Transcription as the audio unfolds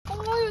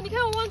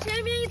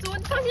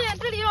发现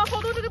这里有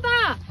好多这个蛋。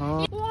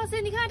哇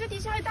塞，你看这底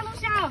下有大龙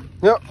虾，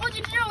好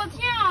几只！我的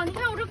天啊！你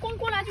看我这光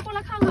过来就过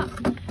来看看，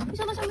没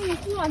想到下面有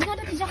货。你看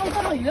这底下还有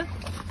大宝鱼，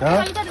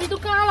大鱼在这里都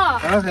干了，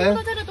不知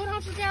道在这多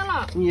长时间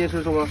了。你也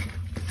是什么？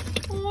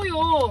哦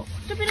呦，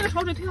这被这个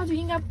潮水推下去，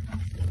应该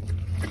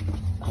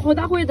好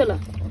大块的了。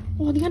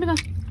哇，你看这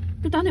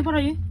短腿八爪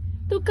鱼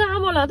都干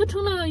巴了，都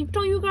成了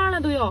章鱼干了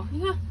都要。你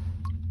看，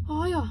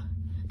哎呀，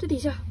这底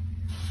下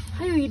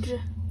还有一只，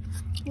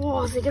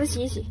哇塞，给它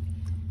洗一洗。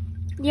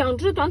2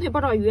只短腿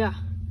八爪鱼啊，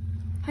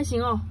还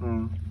行啊，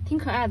挺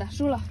可爱的，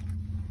收了。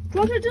主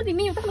要是这里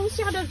面有大龙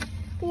虾的，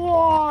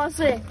哇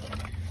塞，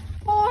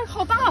哦，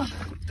好大！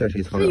在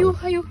谁操场？还有，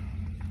哎呦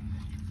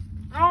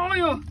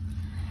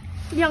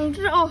，2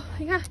只哦，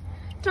你看，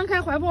张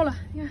开怀抱了，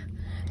你看，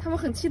他们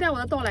很期待我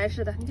的到来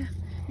似的。你看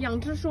，2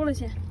只收了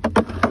先，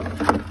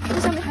这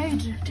下面还有一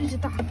只，这只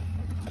大，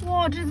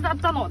哇，这只大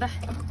脑袋，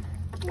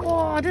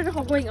哇，这只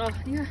好过瘾啊！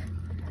你看，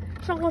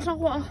上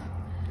货啊，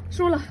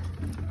收了。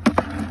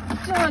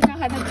这赶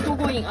海滩多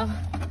过瘾啊！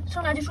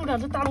上来就收2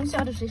只大龙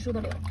虾，这谁受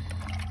得了？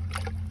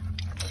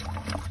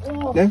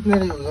哦，来，那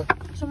里有个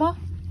什么？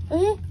哎，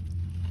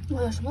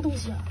哇呀，什么东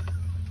西啊？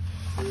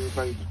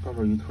八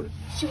爪鱼腿。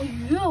小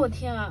鱼啊！我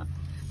天啊，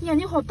眼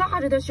睛好大，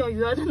这条小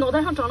鱼啊，它脑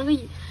袋上长了个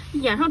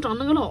眼上长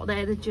了个脑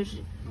袋的，就是。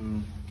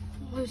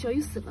哎呦，小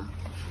鱼死了！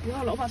我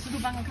要老把石头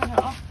搬开看看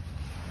啊。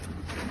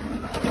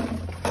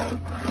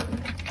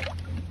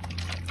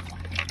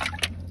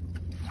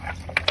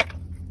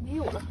没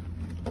有了。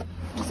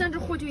这3只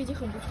货就已经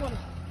很不错了。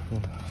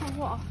上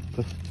货啊！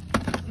我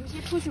们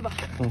先出去吧。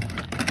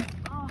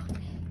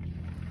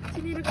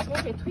今天这个潮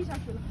水推下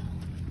去了，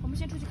我们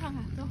先出去看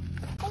看，走。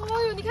哦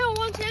呦，你看我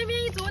往前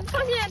面一走，你发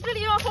现这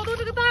里有好多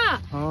这个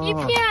蛋，一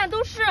片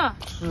都是。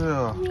是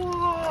啊。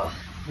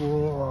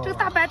哇，这个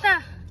大白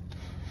蛋，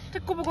这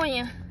过不过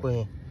瘾？过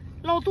瘾。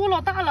老多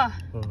老大了。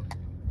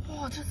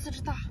哇，这4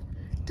只大，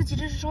这几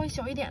只是稍微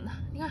小一点的。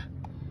你看，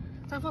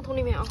咱放桶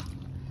里面啊。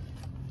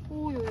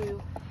哦呦呦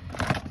呦！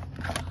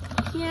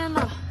天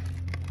哪，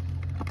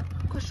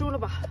快收了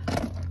吧！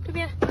这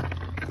边，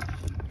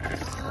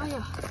哎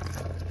呀，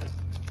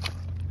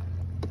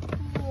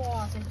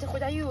哇塞，这回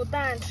家又有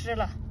蛋吃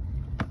了，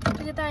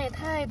这些蛋也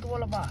太多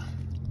了吧！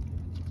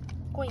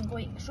过瘾，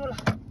收了。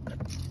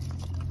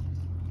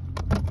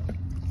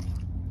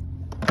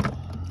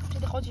这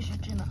里好几十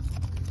只呢，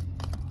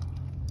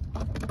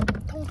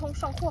通通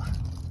上货。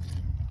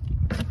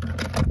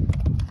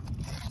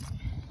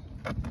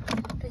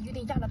这鱼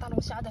鳞压了大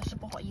龙虾的是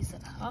不好意思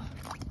了啊！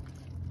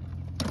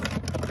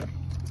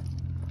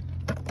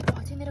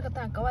哇，今天这个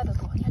蛋格外的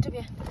多，你看这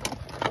边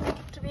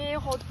也有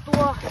好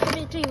多，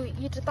这有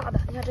一只大的，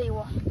你看这一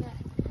窝，你看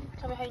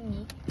上面还有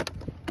泥。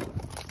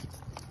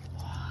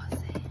哇塞！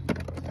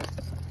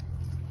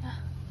看，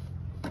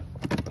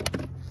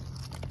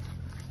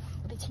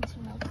我得轻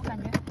轻的，我感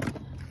觉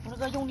我这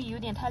个用力有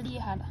点太厉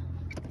害了。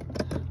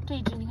这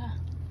一只你看，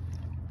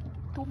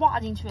都挖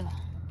进去了。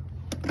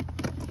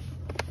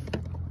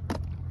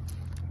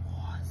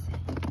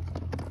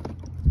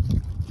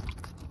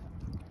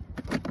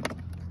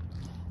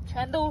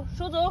全都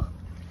收走，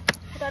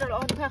不带着了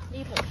啊！你看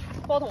1桶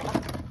包桶了。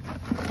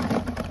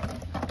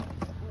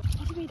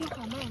这边一条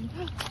蛤蟆，你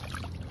看，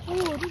哎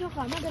呦，这条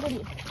蛤蟆在这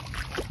里，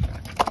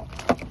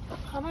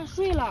蛤蟆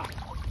睡了。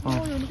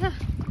哦呦，你看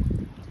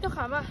这条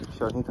蛤蟆，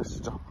小心它湿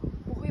着。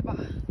不会吧？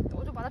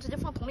我就把它直接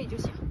放桶里就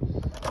行。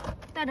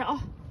带着啊，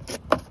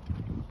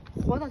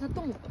活的它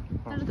动，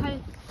但是它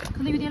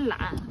可能有点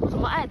懒，不怎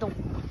么爱动，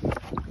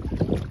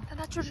但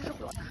它确实是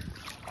活的。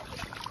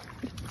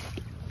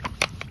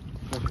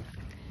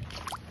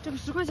这个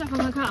10块钱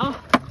看看啊！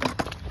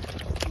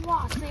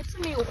哇塞，这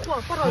面有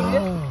货，八爪鱼。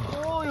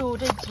哦呦，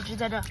这几只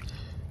在这。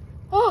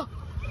哦，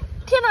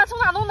天哪，从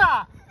哪弄的？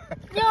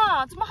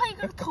呀，怎么还有一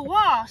个头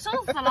啊？生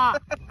死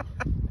了！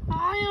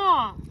哎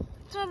呀，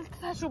这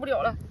太受不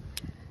了了。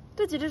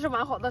这几只是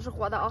完好的，是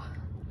活的啊。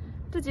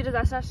这几只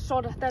咱先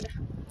烧着带着。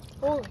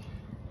哦，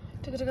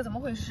这个怎么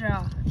回事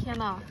啊？天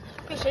哪，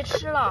被谁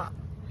吃了？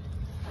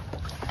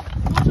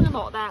光是个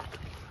脑袋。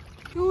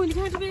哟，你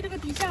看这边这个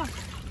底下。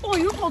鲍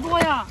鱼好多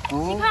呀！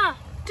你看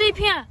这一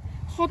片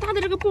好大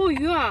的这个鲍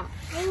鱼啊！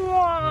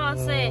哇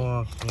塞，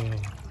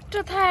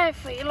这太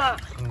肥了，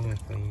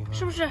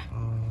是不是？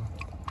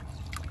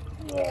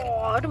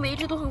哇，这每一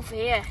只都很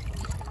肥哎！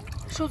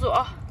收走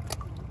啊！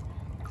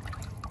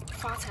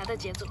发财的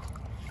节奏。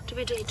这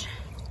边这一只，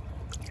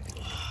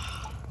哇，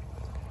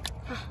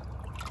看，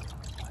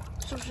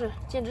是不是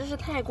简直是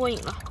太过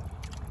瘾了？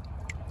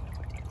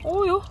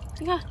哦呦，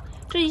你看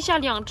这一下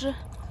2只，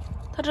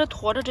它这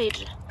驮着这一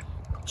只。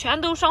全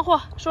都上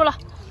货，收了。好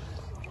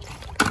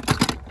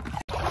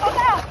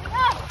大，你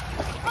看，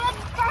把它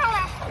抓上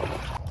来。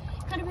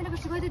看这边这个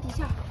石块在底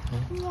下，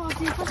哇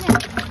塞，发现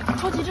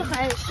好几只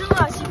海参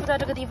啊，栖伏在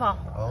这个地方，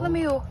看到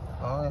没有？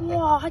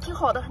哇，还挺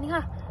好的，你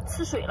看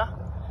呲水了，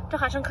这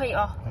海参可以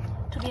啊。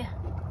这边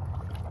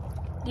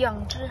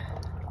2只，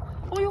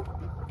哦呦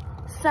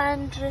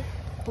，3只，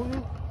哦呦，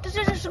这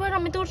石块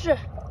上面都是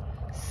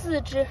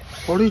4只，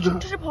跑了一只，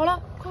这是跑了，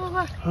快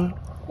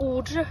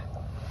，5只。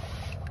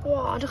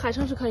哇，这海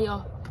参是可以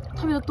啊，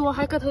特别的多，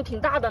还个头挺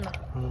大的呢。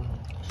嗯。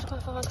10块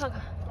翻翻看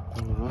看。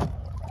嗯。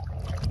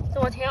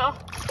再往前啊，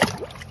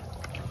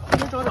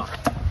再找找。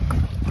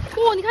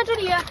哦，你看这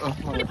里，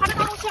这里爬着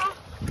大龙虾，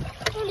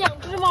这是2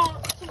只吗？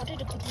先把这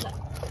只抠出来。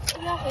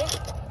不要回，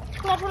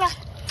出来。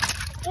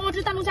哦，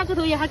这大龙虾个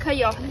头也还可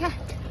以哦，你看，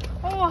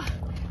哦，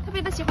特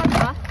别的喜欢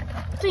它。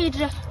这一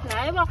只，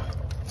来吧，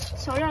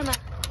小样的，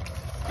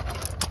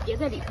别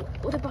在里头，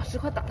我得把10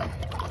块打开，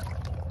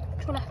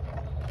出来。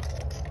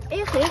哎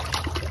嘿，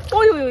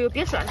哦呦，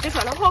别甩了，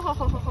好，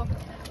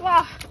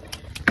哇，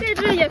这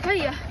只也可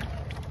以。哎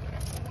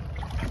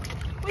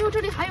呦，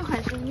这里还有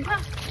海参，你看，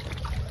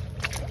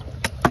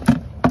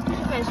这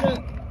是海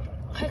参，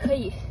还可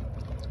以，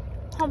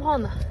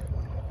胖的，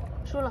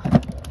收了。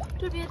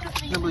这边这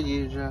是那不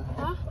一只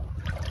啊？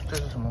这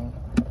是什么？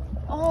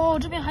哦，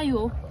这边还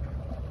有，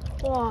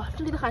哇，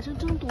这里的海参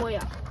真多呀！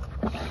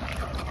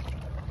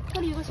这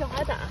里有个小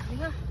海胆，你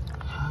看，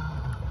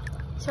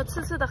小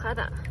刺刺的海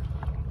胆，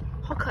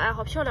好可爱，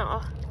好漂亮啊！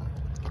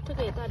这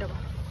个也带着吧。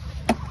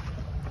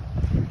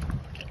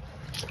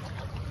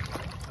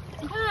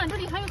你看这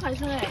里还有海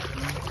参哎，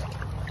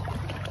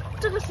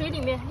这个水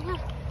里面，你看，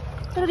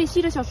在这里吸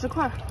着小石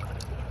块，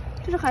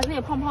这是海参也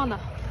胖的，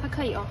还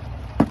可以啊。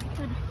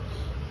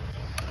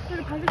这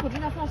是排水口正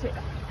在放水的。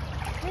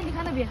哎，你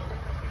看那边，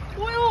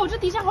哦呦，这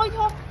底下好一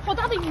条好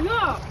大的鱼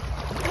啊！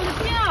我的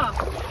天啊！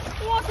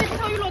哇塞，这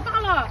条鱼老大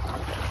了！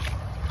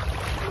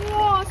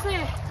哇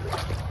塞，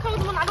看我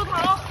怎么拿住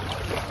它了！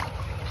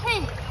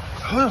嘿，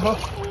好。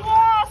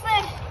哇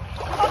塞，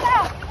好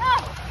大！你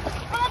看，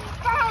把它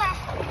抓上来！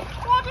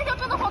哇，这条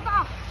真的好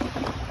大！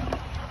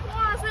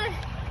哇塞，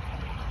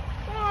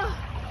哇，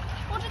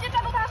我直接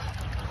抓住它！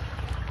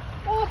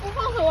哦，不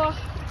放手啊！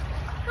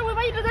这尾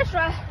巴一直在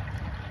甩。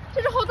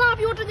这只好大，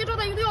比我之前抓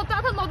的鱼都要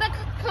大，它脑袋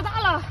可大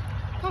了，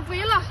可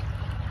肥了。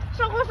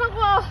上货，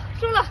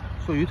收了。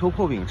做鱼头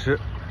泡饼吃。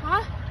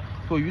啊？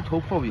做鱼头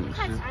泡饼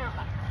吃。太残忍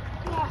了。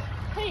哇，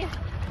可以。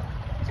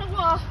上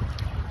货啊！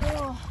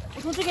哇，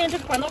我从这边这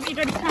个管道壁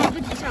这里看，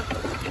这底下，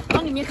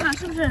往里面看，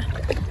是不是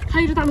还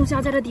有一只大龙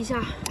虾在这底下？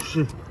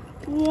是。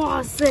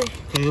哇塞！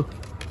加油！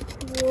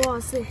哇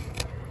塞！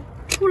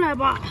出来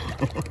吧，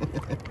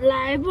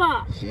来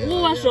吧，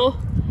握握手。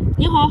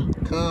你好。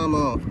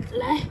Come on。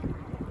来。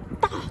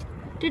大，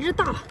这只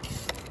大，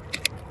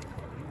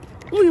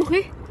哦呦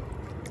嘿，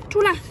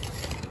出来，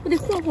我得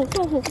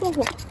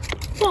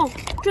晃，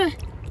拽，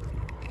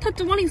它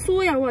正往里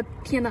缩呀，我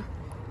天哪！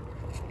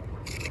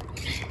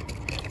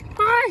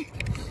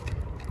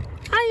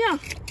哎呀，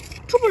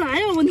出不来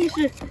呀，问题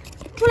是，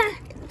出来，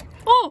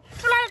哦，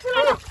出来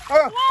了，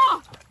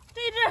哇，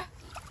这一只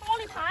往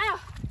里爬呀，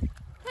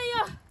哎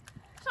呀，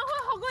上货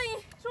好过瘾，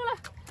收了，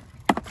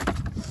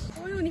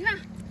哦呦，你看。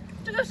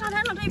这个沙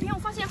滩上这一片，我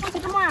发现好几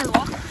只猫眼螺。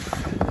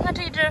你看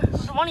这一只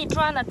是往里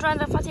钻的，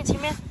发现前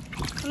面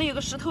可能有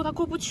个石头，它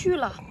过不去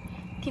了，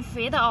挺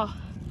肥的啊、哦。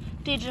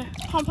这只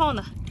胖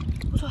的，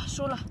不错，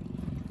收了。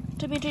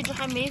这边这只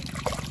还没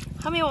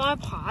往外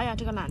爬呀，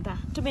这个懒蛋。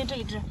这边这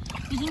一只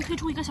已经推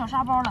出一个小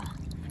沙包了，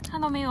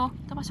看到没有？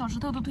它把小石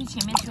头都推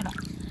前面去了。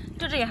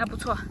这只也还不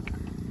错，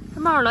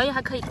这猫眼螺也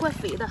还可以，怪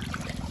肥的。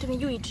这边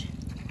又一只，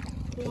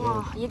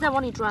哇，也在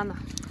往里钻呢。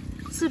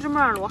4只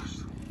猫眼螺，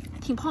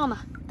挺胖的。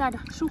带着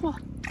收货。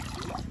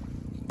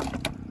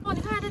哦，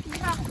你看这底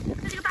下，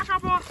这个大沙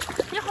包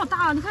也好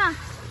大啊！你看，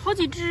好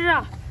几只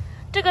啊。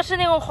这个是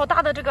那种好大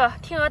的这个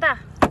天鹅蛋，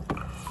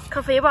可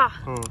肥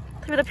吧？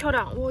特别的漂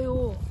亮。哦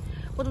呦，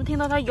我怎么听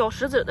到它咬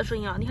石子的声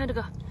音啊？你看这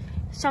个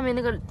下面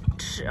那个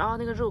齿啊，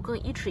那个肉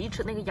跟一齿一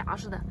齿那个牙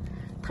似的，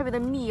特别的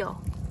密哦，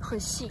很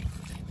细。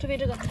这边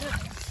这个，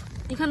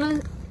你看能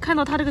看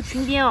到它这个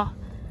裙边啊，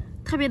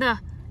特别的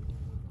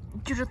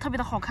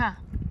好看，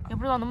也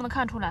不知道能不能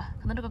看出来，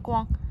可能这个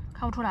光。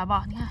看不出来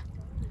吧？你看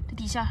这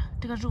底下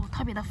这个肉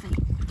特别的肥，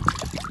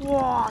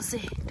哇塞，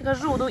这个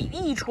肉都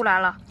溢出来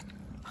了，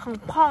很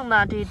胖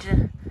的这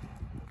只，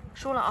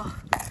收了啊。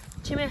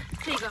前面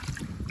这个，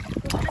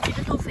哇，这几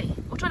只都肥，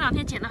我这2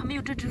天捡的还没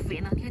有这只肥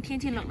呢。你看天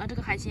气冷了，这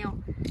个海鲜哦，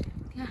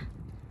你看，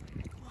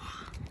哇，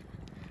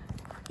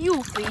又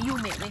肥又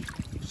美味。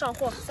上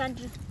货3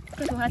只，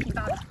个头还挺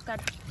大的，带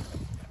着。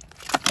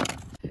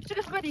这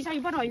个石块底下有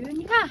八爪鱼，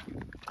你看。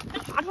这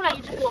爬出来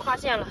一只，被我发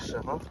现了。是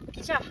啊。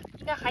底下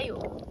应该还有。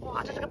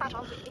哇，这是个大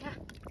长腿，你看。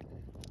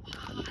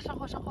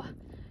哇，上货，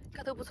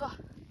个头不错。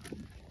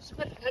石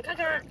块打开看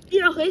看，一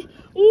两回。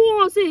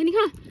哇塞，你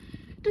看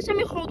这下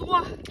面好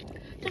多。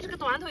这是个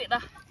短腿的，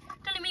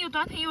这里面有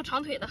短腿也有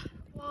长腿的。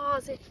哇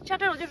塞，像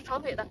这种就是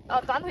长腿的，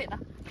短腿的，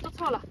说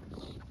错了。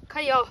可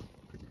以哦，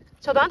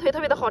小短腿特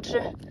别的好吃，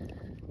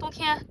冬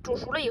天煮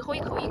熟了以后一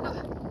口一个。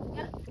你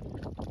看，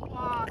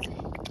哇塞，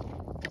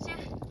这些。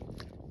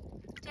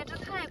简直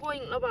太过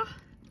瘾了吧！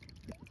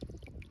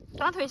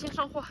短腿先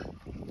上货，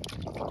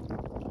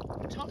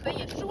长腿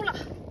也收了。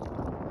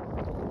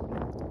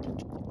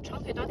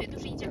长腿、短腿都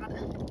是一家的，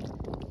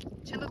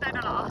全都带着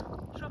了啊。